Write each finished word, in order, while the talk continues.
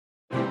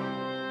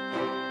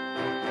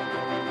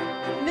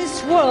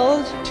Miss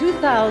World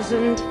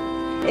 2000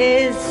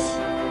 is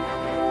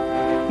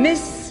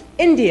Miss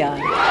India.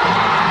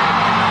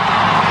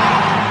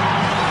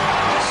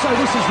 So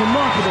this is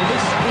remarkable.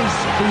 This is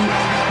the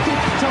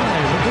 5th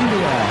time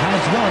India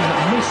has won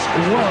Miss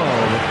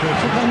World.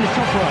 Priyanka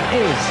Chopra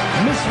is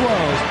Miss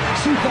World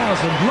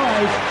 2000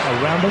 live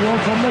around the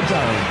world from the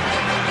Dome.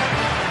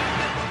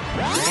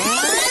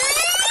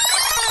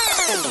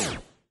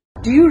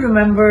 Do you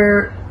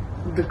remember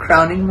the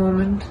crowning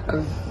moment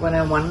of when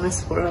I won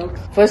Miss World?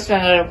 First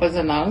runner-up was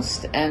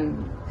announced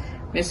and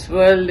Miss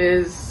World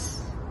is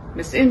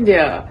Miss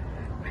India,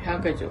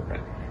 Priyanka Chopra.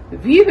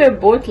 We were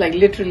both like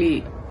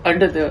literally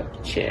under the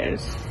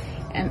chairs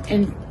and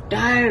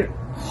entire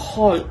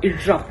hall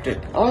erupted.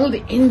 All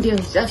the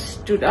Indians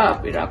just stood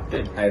up,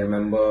 erupted. I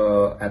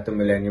remember at the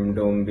Millennium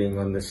Dome being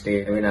on the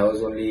stage. I mean, I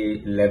was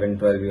only 11,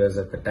 12 years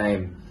at the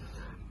time.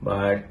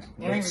 But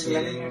mixed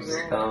feelings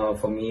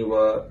for me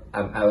were,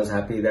 I was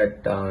happy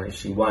that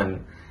she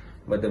won.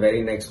 But the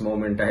very next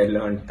moment I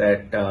learned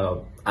that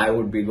I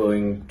would be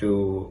going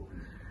to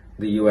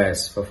the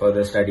US for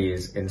further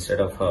studies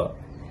instead of her.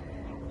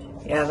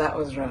 Yeah, that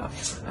was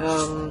rough.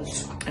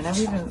 I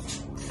never even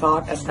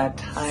thought at that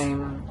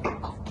time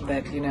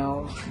that, you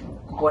know,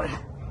 what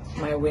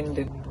my win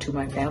did to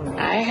my family.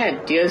 I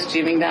had tears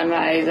streaming down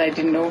my eyes. I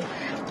didn't know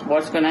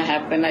what's going to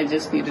happen. I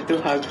just needed to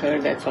hug her.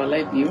 That's all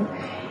I knew.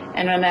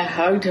 And when I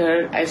hugged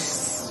her, I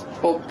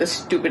spoke the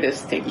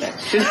stupidest thing that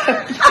should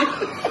have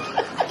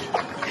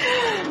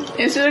been.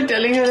 Instead of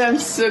telling her I'm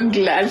so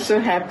glad, so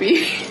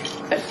happy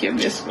that you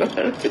Miss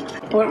World.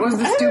 What was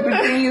the stupid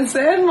thing you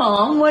said,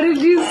 Mom? What did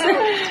you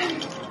say?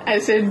 I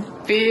said,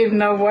 babe,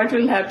 now what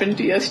will happen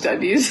to your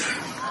studies?